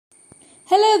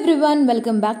Hello everyone,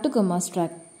 welcome back to Commerce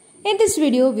Track. In this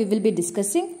video, we will be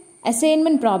discussing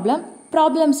assignment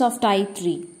problems of type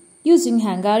 3 using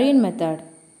Hungarian method.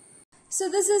 So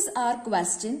this is our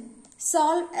question.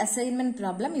 Solve assignment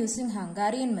problem using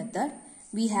Hungarian method.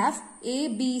 We have A,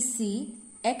 B, C,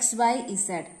 X, Y,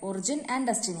 Z, origin and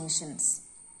destinations.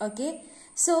 Okay.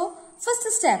 So first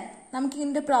step, നമുക്ക്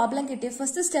ഇതിന്റെ problem കിട്ടിയ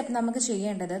first step നമുക്ക്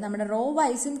ചെയ്യേണ്ടത് നമ്മുടെ raw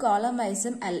വൈസും column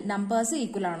വൈസും numbers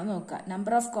equal ആണോ നോക്കുക.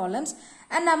 Number of columns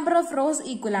and number of rows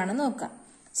equal ആണോ നോക്കുക.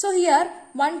 So here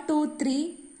 1 2 3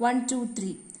 1 2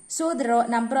 3. So the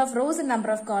number of rows and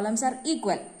number of columns R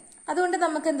equal. അതുകൊണ്ട്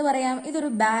നമുക്ക് എന്ത് പറയാം,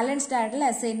 ഇതൊരു ബാലൻസ്ഡ് ആയിട്ടുള്ള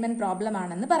അസൈൻമെന്റ് പ്രോബ്ലം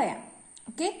ആണെന്ന് പറയാം.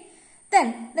 Okay. Then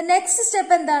the next step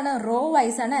എന്താണ്, റോ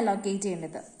വൈസ് ആണ് അലോക്കേറ്റ്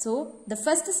ചെയ്യേണ്ടത്. So the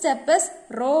first step is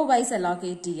raw vice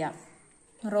allocate ചെയ്യാം.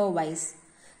 Raw vice.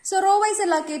 So raw vice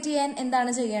allocate ചെയ്യാൻ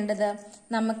എന്താണ് ചെയ്യേണ്ടത്,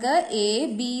 നമുക്ക് എ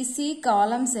ബി സി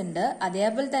കോളംസ് ഉണ്ട്,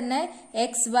 അതേപോലെ തന്നെ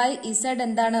എക്സ് വൈ ഇസഡ്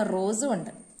എന്താണ് റോസും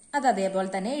ഉണ്ട്. അത് അതേപോലെ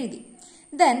തന്നെ എഴുതി.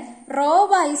 ദെൻ റോ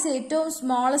വൈസ് ഏറ്റവും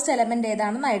സ്മോളസ്റ്റ് എലമെന്റ്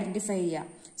ഏതാണെന്ന് ഐഡന്റിഫൈ ചെയ്യാം.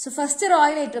 സോ ഫസ്റ്റ്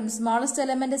റോയിൽ ഏറ്റവും സ്മോളസ്റ്റ്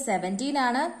എലമെന്റ് 17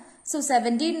 ആണ്. So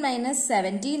 17 minus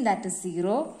 17 that is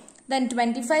 0. Then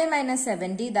 25 minus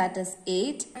 70 that is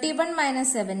 8. 31 minus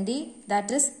 70 that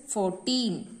is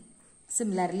 14.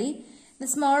 Similarly, the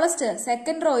smallest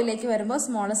second row ilekku varumbo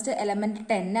smallest element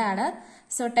 10 aanu.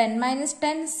 So 10 minus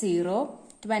 10 0.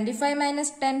 25 minus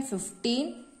 10 15.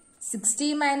 60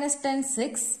 minus 10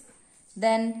 6.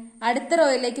 Then adutha row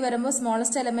ilekku varumbo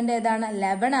smallest element edana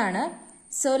 11 aanu.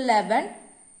 So 11.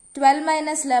 12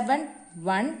 minus 11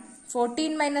 1.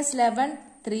 14 minus 11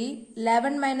 3.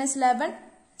 11 minus 11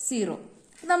 0.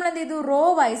 നമ്മൾ എന്ത് ചെയ്തു, raw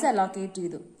vice allocate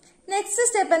ചെയ്തു. Next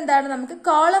step എന്താണ്, നമുക്ക്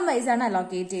column vice ആണ്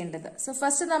allocate ചെയ്യേണ്ടത്. So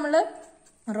first നമ്മൾ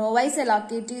raw vice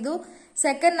allocate ചെയ്തു.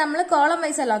 സെക്കൻഡ് നമ്മൾ കോളം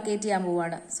വൈസ് അലോക്കേറ്റ് ചെയ്യാൻ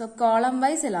പോവാണ്. So column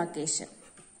vice allocation.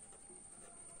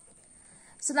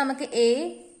 So നമുക്ക് A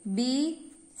B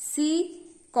C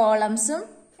കോളംസും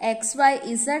X Y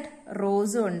Z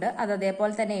റോസും ഉണ്ട്. അത്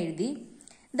അതേപോലെ തന്നെ എഴുതി.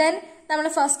 ദെൻ നമ്മൾ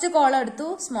ഫസ്റ്റ് കോളം എടുത്തു,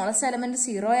 സ്മോളസ്റ്റ് എലമെന്റ്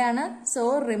 0 ആണ്. സോ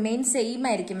റിമെയിൻ സെയിം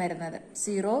ആയിരിക്കും വരുന്നത്,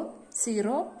 0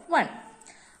 0 1.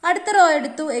 അടുത്ത റോ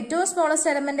എടുത്തു, ഏറ്റവും സ്മോളസ്റ്റ്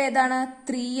എലമെന്റ് ഏതാണ്,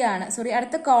 3 ആണ്. സോറി,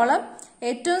 അടുത്ത കോളം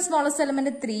ഏറ്റവും സ്മോളസ്റ്റ്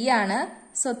എലമെന്റ് 3 ആണ്.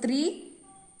 സോ 3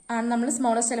 ആണ് നമ്മൾ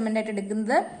സ്മോളസ്റ്റ് എലമെന്റ് ആയിട്ട്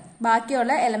എടുക്കുന്നത്.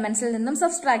 ബാക്കിയുള്ള എലമെന്റ്സിൽ നിന്നും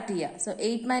സബ്സ്ട്രാക്ട് ചെയ്യുക. സോ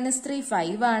 8 മൈനസ് 3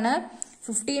 5 ആണ്.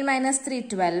 15 മൈനസ് 3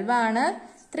 12 ആണ്.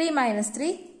 3 മൈനസ്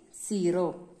 3 0.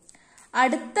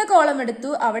 അടുത്ത കോളം എടുത്തു,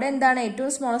 അവിടെ എന്താണ്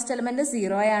ഏറ്റവും സ്മോളസ്റ്റ് എലമെന്റ്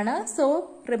 0 ആണ്. സോ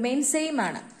റിമെയിൻ സെയിം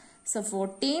ആണ്. So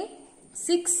 14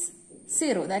 6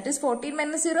 0. That is 14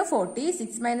 minus 0 40.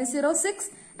 6 minus 0 6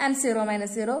 and 0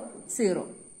 minus 0 0.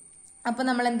 അപ്പൊ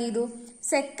നമ്മൾ എന്ത് ചെയ്തു,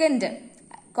 സെക്കൻഡ്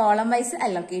കോളം വൈസ്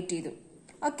അലോക്കേറ്റ് ചെയ്തു.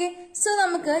 ഓക്കെ. സോ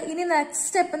നമുക്ക് ഇനി നെക്സ്റ്റ്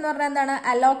സ്റ്റെപ്പ് എന്ന് പറഞ്ഞാൽ എന്താണ്,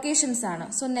 അലോക്കേഷൻസ് ആണ്.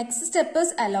 സോ നെക്സ്റ്റ് സ്റ്റെപ്പ്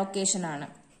അലോക്കേഷൻ ആണ്,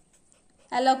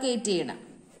 അലോക്കേറ്റ് ചെയ്യണം.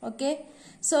 Okay.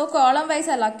 So column vice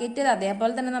allocate ചെയ്ത്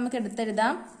അതേപോലെ തന്നെ നമുക്ക്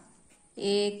എടുത്തെഴുതാം.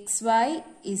 X Y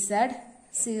Z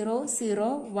 0 0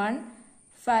 1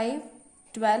 5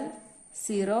 12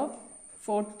 0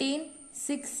 14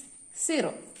 6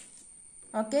 0.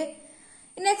 Okay.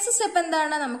 Next step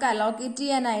എന്താണ്, നമുക്ക് അലോക്കേറ്റ്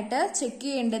ചെയ്യാനായിട്ട് ചെക്ക്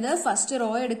ചെയ്യേണ്ടത്, ഫസ്റ്റ് റോ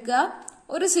എടുക്കുക,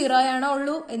 ഒരു 0 ആണോ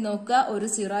ഉള്ളൂ എന്ന് നോക്കുക. ഒരു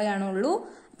 0 ആണോ ഉള്ളൂ.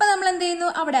 അപ്പൊ നമ്മൾ എന്ത് ചെയ്യുന്നു,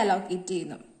 അവിടെ അലോക്കേറ്റ്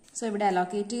ചെയ്യുന്നു. സോ ഇവിടെ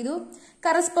അലോക്കേറ്റ് ചെയ്തു.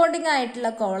 കറസ്പോണ്ടിങ് ആയിട്ടുള്ള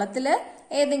കോളത്തില്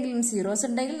ഏതെങ്കിലും സീറോസ്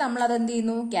ഉണ്ടെങ്കിൽ നമ്മൾ അത് എന്ത്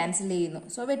ചെയ്യുന്നു, ക്യാൻസൽ ചെയ്യുന്നു.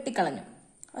 So വെട്ടിക്കളഞ്ഞു.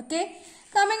 Okay.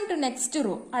 Coming to next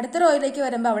raw. അടുത്ത റോയിലേക്ക്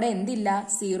വരുമ്പോൾ അവിടെ എന്തില്ല,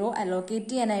 0.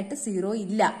 അലോക്കേറ്റ് ചെയ്യാനായിട്ട് 0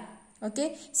 ഇല്ല. ഓക്കെ.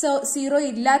 സോ 0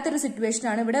 ഇല്ലാത്തൊരു സിറ്റുവേഷൻ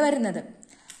ആണ് ഇവിടെ വരുന്നത്.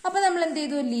 അപ്പൊ നമ്മൾ എന്ത്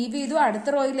ചെയ്തു, ലീവ് ചെയ്തു. അടുത്ത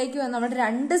റോയിലേക്ക് വന്ന് അവിടെ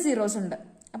 2 സീറോസ് ഉണ്ട്.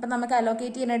 അപ്പൊ നമുക്ക്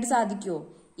അലോക്കേറ്റ് ചെയ്യാനായിട്ട് സാധിക്കുമോ,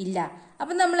 ഇല്ല.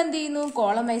 അപ്പൊ നമ്മൾ എന്ത് ചെയ്യുന്നു,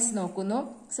 കോളം വൈസ് നോക്കുന്നു.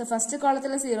 സോ ഫസ്റ്റ്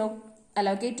കോളത്തിൽ 0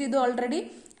 അലോക്കേറ്റ് ചെയ്തു ഓൾറെഡി.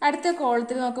 അടുത്ത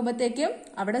കോളത്തിൽ നോക്കുമ്പോഴത്തേക്കും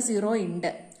അവിടെ 0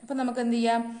 ഉണ്ട്. അപ്പൊ നമുക്ക് എന്ത്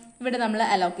ചെയ്യാം, ഇവിടെ നമ്മൾ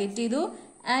അലോക്കേറ്റ് ചെയ്തു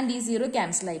ആൻഡ് ഈ 0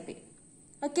 ക്യാൻസൽ ആയിപ്പോയി.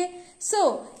 ഓക്കെ. സോ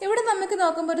ഇവിടെ നമുക്ക്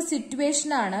നോക്കുമ്പോൾ ഒരു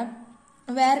സിറ്റുവേഷൻ ആണ്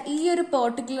വേർ ഈ ഒരു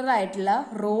പെർട്ടിക്കുലർ ആയിട്ടുള്ള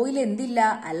റോയിൽ എന്തില്ല,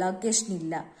 അലോക്കേഷൻ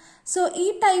ഇല്ല. സോ ഈ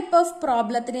ടൈപ്പ് ഓഫ്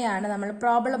പ്രോബ്ലത്തിനെയാണ് നമ്മൾ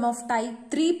പ്രോബ്ലം ഓഫ് ടൈപ്പ്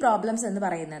 3 പ്രോബ്ലംസ് എന്ന്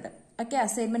പറയുന്നത്. ഓക്കെ.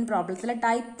 അസൈൻമെന്റ് പ്രോബ്ലത്തിലെ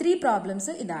ടൈപ്പ് 3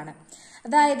 പ്രോബ്ലംസ് ഇതാണ്.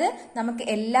 അതായത് നമുക്ക്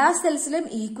എല്ലാ സെൽസിലും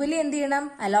ഈക്വലി എന്ത് ചെയ്യണം,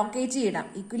 അലോക്കേറ്റ് ചെയ്യണം.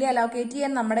 ഈക്വലി അലോക്കേറ്റ്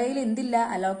ചെയ്യാൻ നമ്മുടെ കയ്യിൽ എന്തില്ല,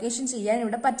 അലോക്കേഷൻ ചെയ്യാൻ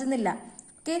ഇവിടെ പറ്റുന്നില്ല.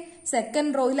 ഓക്കെ.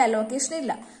 സെക്കൻഡ് റോയിൽ അലോക്കേഷൻ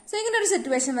ഇല്ല. സോ ഇങ്ങനെ ഒരു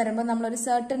സിറ്റുവേഷൻ വരുമ്പോൾ നമ്മൾ ഒരു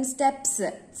സർട്ടൺ സ്റ്റെപ്സ്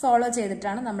ഫോളോ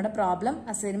ചെയ്തിട്ടാണ് നമ്മുടെ പ്രോബ്ലം,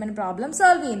 അസൈൻമെന്റ് പ്രോബ്ലം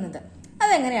സോൾവ് ചെയ്യുന്നത്.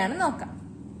 അതെങ്ങനെയാണ് നോക്കാം.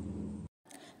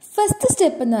 ഫസ്റ്റ്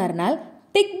സ്റ്റെപ്പ് എന്ന് പറഞ്ഞാൽ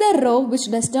tick the raw which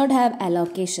does not have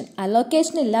allocation.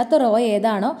 Allocation ഇല്ലാത്ത റോ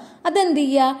ഏതാണോ അതെന്ത്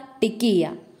ചെയ്യുക, ടിക്ക്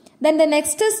ചെയ്യുക. Then the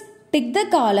next is tick the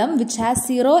column which has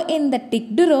 0 in the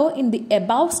ടിക്ഡ് raw in the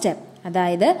above step.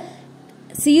 അതായത്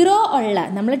സീറോ ഉള്ള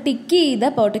നമ്മൾ ടിക്ക് ചെയ്ത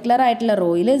പെർട്ടിക്കുലർ ആയിട്ടുള്ള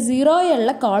റോയിൽ സീറോ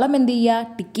ഉള്ള കോളം എന്ത്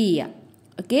ചെയ്യുക, ടിക്ക് ചെയ്യുക.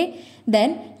 Okay, then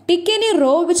tick any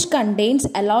raw which contains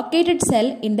allocated cell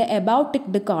in the above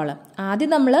ടിക്ഡ് column.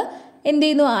 ആദ്യം നമ്മൾ എന്ത്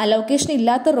ചെയ്യുന്നു, അലോക്കേഷൻ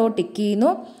ഇല്ലാത്ത റോ ടിക്ക്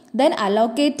ചെയ്യുന്നു. ദെൻ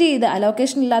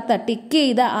അലോക്കേഷൻ ഇല്ലാത്ത ടിക്ക്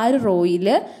ചെയ്ത ആ ഒരു റോയിൽ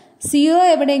സീറോ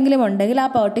എവിടെയെങ്കിലും ഉണ്ടെങ്കിൽ ആ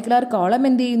പെർട്ടിക്കുലർ കോളം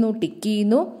എന്ത് ചെയ്യുന്നു, ടിക്ക്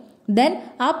ചെയ്യുന്നു. ദെൻ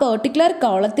ആ പെർട്ടിക്കുലർ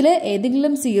കോളത്തിൽ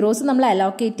ഏതെങ്കിലും സീറോസ് നമ്മൾ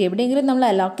അലോക്കേറ്റ് എവിടെയെങ്കിലും നമ്മൾ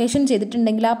അലോക്കേഷൻ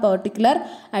ചെയ്തിട്ടുണ്ടെങ്കിൽ ആ പെർട്ടിക്കുലർ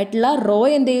ആയിട്ടുള്ള റോ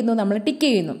എന്ത് ചെയ്യുന്നു, നമ്മൾ ടിക്ക്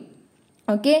ചെയ്യുന്നു.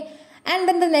 Okay, and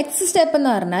then the next step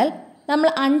എന്ന് പറഞ്ഞാൽ നമ്മൾ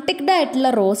അൺടിക്ഡ്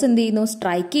ആയിട്ടുള്ള റോസ് എന്ത് ചെയ്യുന്നു,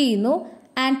 സ്ട്രൈക്ക് ചെയ്യുന്നു.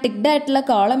 ആൻഡ് ടിക്ഡ് ആയിട്ടുള്ള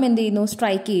കോളം എന്ത് ചെയ്യുന്നു,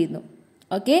 സ്ട്രൈക്ക് ചെയ്യുന്നു.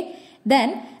 ഓക്കെ, ദെൻ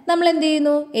നമ്മൾ എന്ത്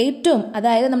ചെയ്യുന്നു, ഏറ്റവും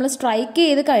അതായത് നമ്മൾ സ്ട്രൈക്ക്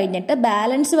ചെയ്ത് കഴിഞ്ഞിട്ട്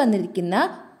ബാലൻസ് വന്നിരിക്കുന്ന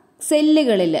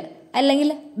സെല്ലുകളിൽ അല്ലെങ്കിൽ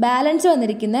ബാലൻസ്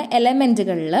വന്നിരിക്കുന്ന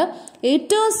എലമെന്റുകളിൽ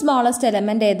ഏറ്റവും സ്മോളസ്റ്റ്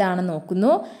എലമെന്റ് ഏതാണെന്ന്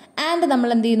നോക്കുന്നു. ആൻഡ് നമ്മൾ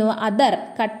എന്ത് ചെയ്യുന്നു,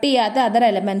 കട്ട് ചെയ്യാത്ത അതർ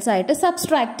എലമെന്റ്സ് ആയിട്ട്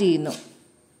സബ്സ്ട്രാക്ട് ചെയ്യുന്നു.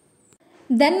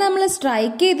 ദെൻ നമ്മൾ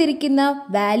സ്ട്രൈക്ക് ചെയ്തിരിക്കുന്ന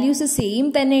വാല്യൂസ് സെയിം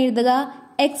തന്നെ എഴുതുക,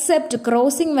 എക്സെപ്റ്റ്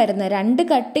ക്രോസിംഗ് വരുന്ന 2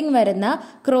 കട്ടിംഗ് വരുന്ന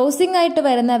ക്രോസിംഗ് ആയിട്ട്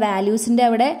വരുന്ന വാല്യൂസിന്റെ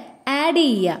അവിടെ ആഡ്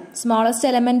ചെയ്യുക, സ്മോളസ്റ്റ്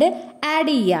എലമെന്റ്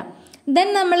ആഡ് ചെയ്യുക. ദെൻ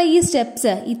നമ്മൾ ഈ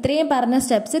സ്റ്റെപ്സ്, ഇത്രയും പറഞ്ഞ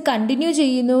സ്റ്റെപ്സ് കണ്ടിന്യൂ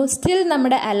ചെയ്യുന്നു. സ്റ്റിൽ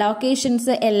നമ്മുടെ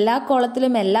അലോക്കേഷൻസ് എല്ലാ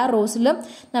കോളത്തിലും എല്ലാ റോസിലും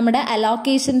നമ്മുടെ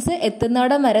അലോക്കേഷൻസ്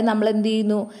എത്തുന്നിടം വരെ നമ്മൾ എന്ത്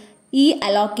ചെയ്യുന്നു, ഈ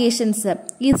അലോക്കേഷൻസ്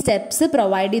ഈ സ്റ്റെപ്സ്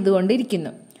പ്രൊവൈഡ്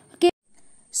ചെയ്തുകൊണ്ടിരിക്കുന്നു. ഓക്കെ,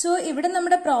 സോ ഇവിടെ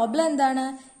നമ്മുടെ പ്രോബ്ലം എന്താണ്,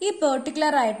 ഈ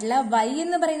പെർട്ടിക്കുലർ ആയിട്ടുള്ള y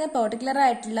എന്ന് പറയുന്ന പെർട്ടിക്കുലർ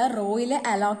ആയിട്ടുള്ള റോയിലെ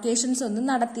അലോക്കേഷൻസ് ഒന്നും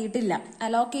നടത്തിയിട്ടില്ല,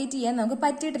 അലോക്കേറ്റ് ചെയ്യാൻ നമുക്ക്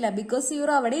പറ്റിയിട്ടില്ല, ബിക്കോസ്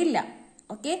സീറോ അവിടെ ഇല്ല.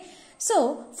 ഓക്കെ, സോ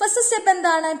ഫസ്റ്റ് സ്റ്റെപ്പ്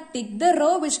എന്താണ്, tick the raw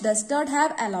which does not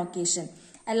have allocation.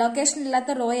 Allocation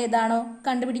ഇല്ലാത്ത റോ ഏതാണോ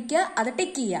കണ്ടുപിടിക്കുക, അത്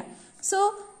ടിക്ക് ചെയ്യുക. സോ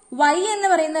y എന്ന്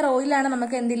പറയുന്ന റോയിലാണ്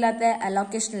നമുക്ക് എന്തില്ലാത്ത,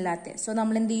 അലോക്കേഷൻ ഇല്ലാത്ത. സോ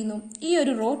നമ്മൾ എന്ത് ചെയ്യുന്നു, ഈ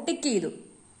ഒരു റോ ടിക്ക് ചെയ്തു.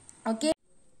 ഓക്കെ,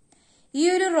 ഈ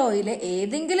ഒരു റോയിൽ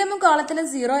ഏതെങ്കിലും കോളത്തിൽ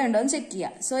സീറോ ഉണ്ടോ എന്ന് ചെക്ക്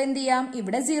ചെയ്യുക. സോ എന്ത് ചെയ്യാം,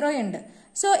 ഇവിടെ സീറോ ഉണ്ട്.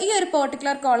 സോ ഈ ഒരു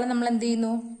പെർട്ടിക്കുലർ കോളം നമ്മൾ എന്ത്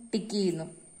ചെയ്യുന്നു, ടിക്ക് ചെയ്യുന്നു.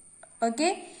 ഓക്കെ,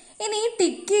 ഇനി ഈ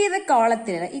ടിക്ക്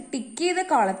ചെയ്ത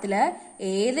കോളത്തില്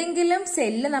ഏതെങ്കിലും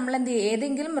സെല്ല് നമ്മൾ എന്ത് ചെയ്യും,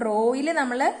 ഏതെങ്കിലും റോയിൽ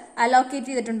നമ്മൾ അലോക്കേറ്റ്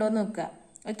ചെയ്തിട്ടുണ്ടോ എന്ന് നോക്കുക.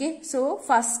 ഓക്കെ, സോ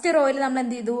ഫസ്റ്റ് റോയിൽ നമ്മൾ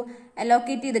എന്ത് ചെയ്തു,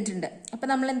 അലോക്കേറ്റ് ചെയ്തിട്ടുണ്ട്. അപ്പൊ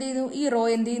നമ്മൾ എന്ത് ചെയ്യുന്നു, ഈ റോ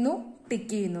എന്ത് ചെയ്യുന്നു, ടിക്ക്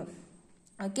ചെയ്യുന്നു.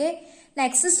 ഓക്കെ,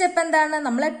 നെക്സ്റ്റ് സ്റ്റെപ്പ് എന്താണ്,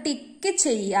 നമ്മൾ ടിക്ക്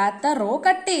ചെയ്യാത്ത റോ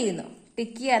കട്ട് ചെയ്യുന്നു.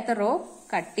 ടിക്ക് ചെയ്യാത്ത റോ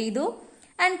കട്ട് ചെയ്തു.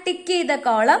 ആൻഡ് ടിക്ക് ചെയ്ത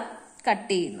കോളം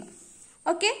കട്ട് ചെയ്യുന്നു.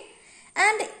 ഓക്കെ,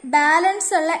 ആൻഡ്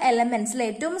ബാലൻസ് ഉള്ള എലമെന്റ്സിൽ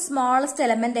ഏറ്റവും സ്മോളസ്റ്റ്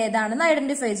എലമെന്റ് ഏതാണെന്ന്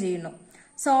ഐഡന്റിഫൈ ചെയ്യുന്നു.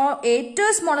 സോ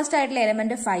ഏറ്റവും സ്മോളസ്റ്റ് ആയിട്ടുള്ള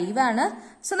എലമെന്റ് 5 ആണ്.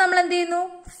 സോ നമ്മൾ എന്ത് ചെയ്യുന്നു,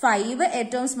 5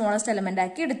 ഏറ്റവും സ്മോളസ്റ്റ് എലമെന്റ്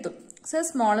ആക്കി എടുത്തു. സോ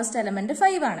സ്മോളസ്റ്റ് എലമെന്റ്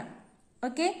 5 ആണ്.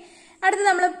 ഓക്കെ, അടുത്ത്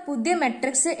നമ്മൾ പുതിയ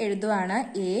matrix എഴുതുവാണ്,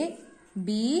 A, B,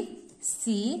 C,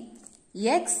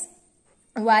 X,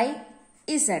 Y,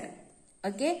 Z.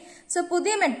 Okay, so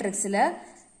പുതിയ മെട്രിക്സിൽ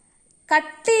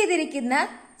കട്ട് ചെയ്തിരിക്കുന്ന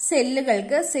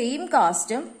സെല്ലുകൾക്ക് സെയിം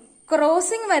കോസ്റ്റും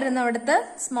ക്രോസിംഗ് വരുന്നിടത്ത്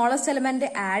സ്മോളസ്റ്റ് എലമെന്റ്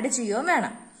ആഡ് ചെയ്യുകയും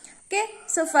വേണം. ഓക്കെ,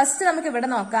 സോ ഫസ്റ്റ് നമുക്ക് ഇവിടെ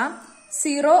നോക്കാം.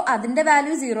 0 അതിന്റെ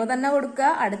വാല്യൂ 0 തന്നെ കൊടുക്കുക,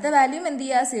 അടുത്ത വാല്യൂ എന്ത്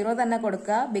ചെയ്യുക, 0 തന്നെ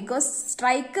കൊടുക്കുക. ബിക്കോസ്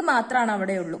സ്ട്രൈക്ക് മാത്രമാണ്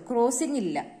അവിടെ ഉള്ളൂ, ക്രോസിംഗ്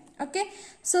ഇല്ല. ഓക്കെ,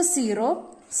 സോ 0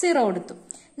 കൊടുത്തു.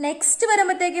 നെക്സ്റ്റ്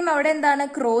വരുമ്പോഴത്തേക്കും അവിടെ എന്താണ്,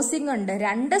 ക്രോസിംഗ് ഉണ്ട്,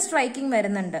 2 സ്ട്രൈക്കിംഗ്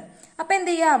വരുന്നുണ്ട്. അപ്പൊ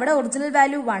എന്ത് ചെയ്യുക, അവിടെ ഒറിജിനൽ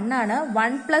വാല്യൂ 1 ആണ്.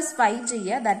 1 + 5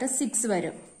 ചെയ്യുക, ദാറ്റ് 6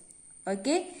 വരും.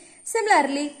 ഓക്കെ,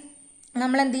 സിമിലർലി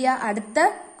നമ്മൾ എന്ത് ചെയ്യുക, അടുത്ത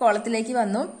കോളത്തിലേക്ക്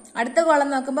വന്നു. അടുത്ത കോളം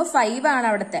നോക്കുമ്പോൾ 5 ആണ്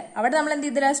അവിടെ നമ്മൾ എന്ത്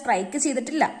ചെയ്തില്ല, സ്ട്രൈക്ക്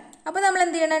ചെയ്തിട്ടില്ല. അപ്പൊ നമ്മൾ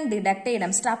എന്ത് ചെയ്യണം, ഡിഡക്ട്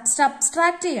ചെയ്യണം,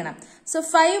 സബ്ട്രാക്ട് ചെയ്യണം. So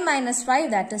 5 - 5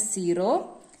 that 0.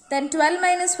 Then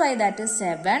 12 - 5 that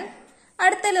 7.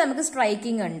 അടുത്തതിൽ നമുക്ക്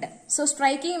സ്ട്രൈക്കിംഗ് ഉണ്ട്. സോ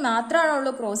സ്ട്രൈക്കിംഗ് മാത്രമാണേ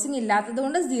ഉള്ളൂ, ക്രോസിംഗ് ഇല്ലാത്തത്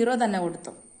കൊണ്ട് 0 തന്നെ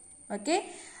കൊടുത്തു. ഓക്കെ,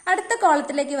 അടുത്ത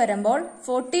കോളത്തിലേക്ക് വരുമ്പോൾ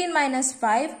 14 -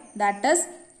 5 ദാറ്റ്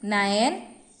 9.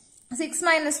 6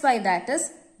 - 5 ദാറ്റ്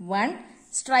 1.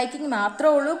 സ്ട്രൈക്കിംഗ്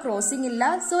മാത്രമേ ഉള്ളൂ, ക്രോസിംഗ് ഇല്ല.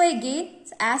 So again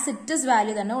as it is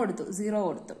value തന്നെ കൊടുത്തു, 0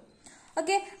 കൊടുത്തു.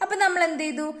 ഓക്കെ, അപ്പൊ നമ്മൾ എന്ത്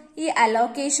ചെയ്തു, ഈ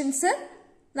അലോക്കേഷൻസ്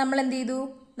നമ്മൾ എന്ത് ചെയ്തു,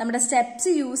 നമ്മുടെ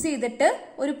സ്റ്റെപ്സ് യൂസ് ചെയ്തിട്ട്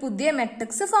ഒരു പുതിയ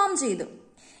മെട്രിക്സ് ഫോം ചെയ്തു.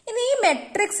 ഇനി ഈ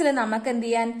മെട്രിക്സിൽ നമുക്ക് എന്ത്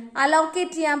ചെയ്യാൻ,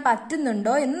 അലോക്കേറ്റ് ചെയ്യാൻ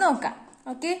പറ്റുന്നുണ്ടോ എന്ന് നോക്കാം.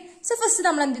 ഓക്കെ, സോ ഫസ്റ്റ്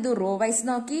നമ്മൾ എന്ത് ചെയ്തു, റോ വൈസ്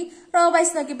നോക്കി.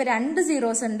 ഇപ്പൊ 2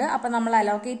 സീറോസ് ഉണ്ട്. അപ്പൊ നമ്മൾ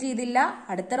അലോക്കേറ്റ് ചെയ്തില്ല,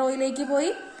 അടുത്ത റോയിലേക്ക്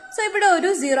പോയി. സോ ഇവിടെ ഒരു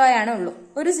 0 ആണ്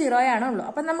ഉള്ളൂ.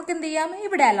 അപ്പൊ നമുക്ക് എന്ത് ചെയ്യാം,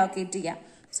 ഇവിടെ അലോക്കേറ്റ് ചെയ്യാം.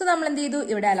 സോ നമ്മൾ എന്ത് ചെയ്തു,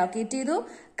 ഇവിടെ അലോക്കേറ്റ് ചെയ്തു.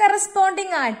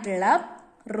 കറസ്പോണ്ടിങ് ആയിട്ടുള്ള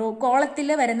റോ കോളത്തിൽ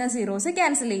വരുന്ന സീറോസ്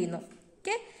ക്യാൻസൽ ചെയ്യുന്നു.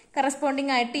 ഓക്കെ,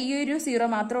 കറസ്പോണ്ടിങ് ആയിട്ട് ഈ ഒരു 0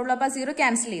 മാത്രമേ ഉള്ളൂ. അപ്പൊ 0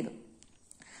 ക്യാൻസൽ ചെയ്തു.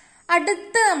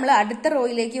 നമ്മൾ അടുത്ത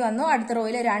റോയിലേക്ക് വന്നു. അടുത്ത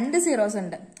റോയിൽ 2 സീറോസ്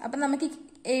ഉണ്ട്. അപ്പൊ നമുക്ക്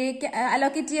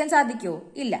അലോക്കേറ്റ് ചെയ്യാൻ സാധിക്കുമോ,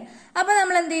 ഇല്ല. അപ്പൊ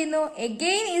നമ്മൾ എന്ത് ചെയ്യുന്നു,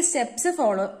 എഗെയിൻ ഈ സ്റ്റെപ്സ്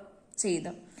ഫോളോ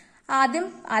ചെയ്തു.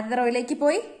 ആദ്യത്തെ റോയിലേക്ക്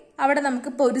പോയി. അവിടെ നമുക്ക്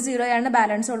ഇപ്പോൾ ഒരു 0 ആണ്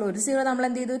ബാലൻസ് ഉള്ളൂ. ഒരു 0 നമ്മൾ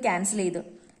എന്ത് ചെയ്തു, ക്യാൻസൽ ചെയ്തു.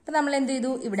 അപ്പൊ നമ്മൾ എന്ത്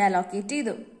ചെയ്തു? ഇവിടെ അലോക്കേറ്റ്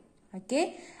ചെയ്തു. ഓക്കെ,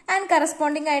 ആൻഡ്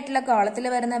കറസ്പോണ്ടിങ് ആയിട്ടുള്ള കോളത്തിൽ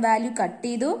വരുന്ന വാല്യൂ കട്ട്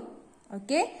ചെയ്തു.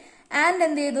 ഓക്കെ, ആൻഡ്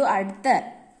എന്ത് ചെയ്തു?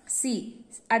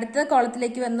 അടുത്ത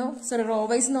കോളത്തിലേക്ക് വന്നു. സോറി, റോ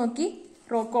വൈസ് നോക്കി,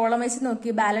 കോളം വൈസ് നോക്കി,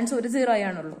 ബാലൻസ് ഒരു 0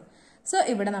 ആണുള്ളൂ. സോ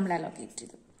ഇവിടെ നമ്മൾ അലോക്കേറ്റ്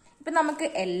ചെയ്തു. ഇപ്പൊ നമുക്ക്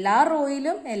എല്ലാ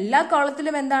റോയിലും എല്ലാ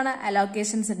കോളത്തിലും എന്താണ്?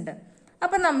 അലോക്കേഷൻസ് ഉണ്ട്.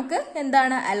 അപ്പൊ നമുക്ക്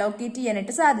എന്താണ്? അലോക്കേറ്റ്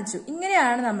ചെയ്യാനായിട്ട് സാധിച്ചു.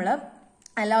 ഇങ്ങനെയാണ് നമ്മൾ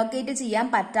അലോക്കേറ്റ് ചെയ്യാൻ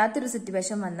പറ്റാത്തൊരു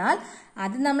സിറ്റുവേഷൻ വന്നാൽ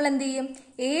അത് നമ്മൾ എന്ത് ചെയ്യും?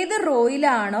 ഏത്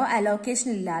റോയിലാണോ അലോക്കേഷൻ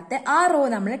ഇല്ലാത്ത ആ റോ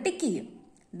നമ്മൾ ടിക്ക് ചെയ്യും.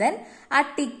 ദെൻ ആ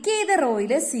ടിക്ക് ചെയ്ത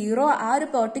റോയില് 0, ആ ഒരു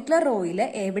പെർട്ടിക്കുലർ റോയില്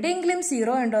എവിടെയെങ്കിലും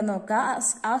 0 ഉണ്ടോ എന്ന് നോക്കുക.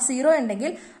 ആ 0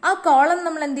 ഉണ്ടെങ്കിൽ ആ കോളം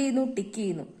നമ്മൾ എന്ത് ചെയ്യുന്നു? ടിക്ക്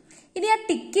ചെയ്യുന്നു. ഇനി ആ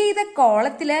ടിക്ക് ചെയ്ത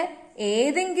കോളത്തില്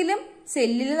ഏതെങ്കിലും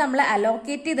സെല്ലിൽ നമ്മൾ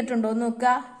അലോക്കേറ്റ് ചെയ്തിട്ടുണ്ടോ എന്ന്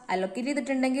നോക്കുക. അലോക്കേറ്റ്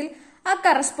ചെയ്തിട്ടുണ്ടെങ്കിൽ ആ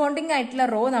കറസ്പോണ്ടിങ് ആയിട്ടുള്ള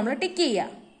റോ നമ്മൾ ടിക്ക്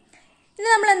ചെയ്യുക. ഇനി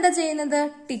നമ്മൾ എന്താ ചെയ്യുന്നത്?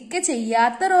 ടിക്ക്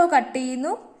ചെയ്യാത്ത റോ കട്ട്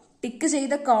ചെയ്യുന്നു, ടിക്ക്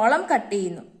ചെയ്ത കോളം കട്ട്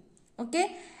ചെയ്യുന്നു. ഓക്കെ,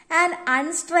 ആൻഡ്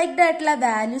അൺസ്ട്രൈക്ഡ് ആയിട്ടുള്ള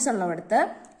വാല്യൂസ് ഉള്ളവിടത്ത്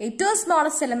ഏറ്റവും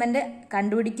സ്മോളസ്റ്റ് എലമെന്റ്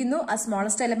കണ്ടുപിടിക്കുന്നു. ആ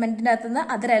സ്മോളസ്റ്റ് എലമെന്റിന്റെ അകത്ത് നിന്ന്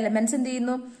അതർ എലമെന്റ്സ് എന്ത്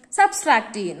ചെയ്യുന്നു?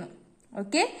 സബ്സ്ട്രാക്ട് ചെയ്യുന്നു.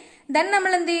 ഓക്കെ, ദെൻ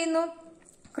നമ്മൾ എന്ത് ചെയ്യുന്നു?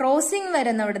 ക്രോസിംഗ്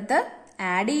വരുന്നിടത്ത്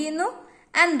ആഡ് ചെയ്യുന്നു.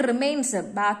 ആൻഡ് റിമെയിൻസ്,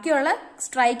 ബാക്കിയുള്ള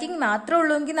സ്ട്രൈക്കിംഗ് മാത്രമേ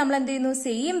ഉള്ളൂവെങ്കിൽ നമ്മൾ എന്ത് ചെയ്യുന്നു?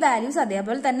 സെയിം വാല്യൂസ്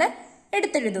അതേപോലെ തന്നെ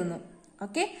എടുത്തെഴുതുന്നു.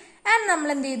 ഓക്കെ, ആൻഡ് നമ്മൾ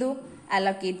എന്ത് ചെയ്തു?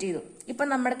 അലോക്കേറ്റ് ചെയ്തു. ഇപ്പൊ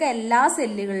നമ്മൾക്ക് എല്ലാ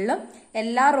സെല്ലുകളിലും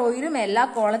എല്ലാ റോയിലും എല്ലാ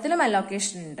കോളത്തിലും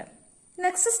അലോക്കേഷൻ ഉണ്ട്.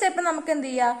 നെക്സ്റ്റ് സ്റ്റെപ്പ് നമുക്ക് എന്ത്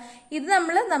ചെയ്യാം? ഇത്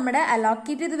നമ്മൾ നമ്മുടെ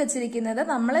അലോക്കേറ്റ് ചെയ്ത് വെച്ചിരിക്കുന്നത്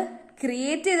നമ്മൾ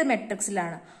ക്രിയേറ്റ് ചെയ്ത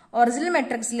മെട്രിക്സിലാണ്. ഒറിജിനൽ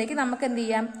മെട്രിക്സിലേക്ക് നമുക്ക് എന്ത്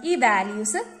ചെയ്യാം? ഈ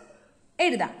വാല്യൂസ്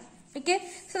എഴുതാം. ഓക്കെ,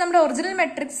 സോ നമ്മുടെ ഒറിജിനൽ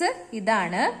മെട്രിക്സ്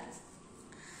ഇതാണ്.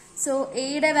 സോ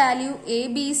എയുടെ value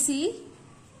ABC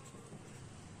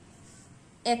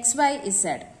XY Z.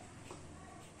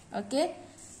 Okay,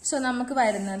 so നമുക്ക്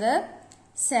വരുന്നത്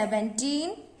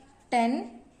 17, 10,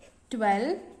 12,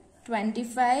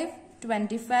 25,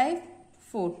 25,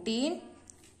 14,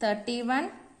 31,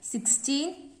 16,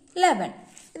 11.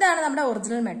 ഇതാണ് നമ്മുടെ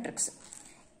original matrix.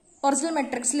 Original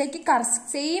മെട്രിക്സിലേക്ക്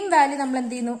same value നമ്മൾ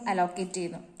എന്ത് ചെയ്യുന്നു? അലോക്കേറ്റ്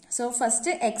ചെയ്യുന്നു. സോ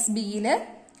ഫസ്റ്റ്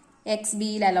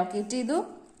XBയിൽ അലോക്കേറ്റ് ചെയ്തു,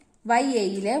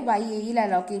 YAയിൽ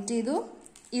അലോക്കേറ്റ് ചെയ്തു,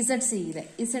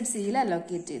 ZCയിൽ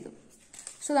അലോക്കേറ്റ് ചെയ്തു.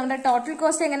 സോ നമ്മുടെ ടോട്ടൽ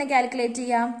കോസ്റ്റ് എങ്ങനെ കാൽക്കുലേറ്റ്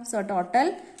ചെയ്യാം? So total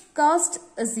cost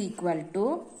is equal to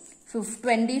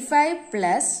 25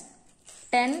 plus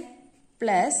 10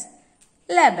 plus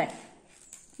 11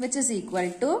 which is equal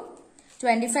to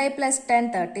 25 plus 10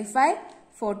 35,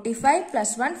 45 plus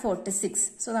 1 46.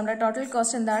 So നമ്മുടെ ടോട്ടൽ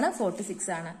കോസ്റ്റ് എന്താണ്? 46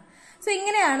 ആണ്. സോ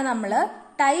ഇങ്ങനെയാണ് നമ്മൾ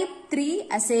ടൈപ്പ് 3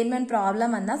 അസൈൻമെന്റ്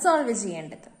പ്രോബ്ലം എന്ന സോൾവ്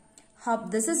ചെയ്യേണ്ടത്. Hope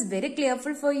this is very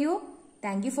clearful for you.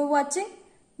 Thank you for watching.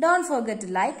 Don't forget to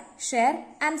like, share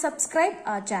and subscribe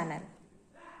our channel.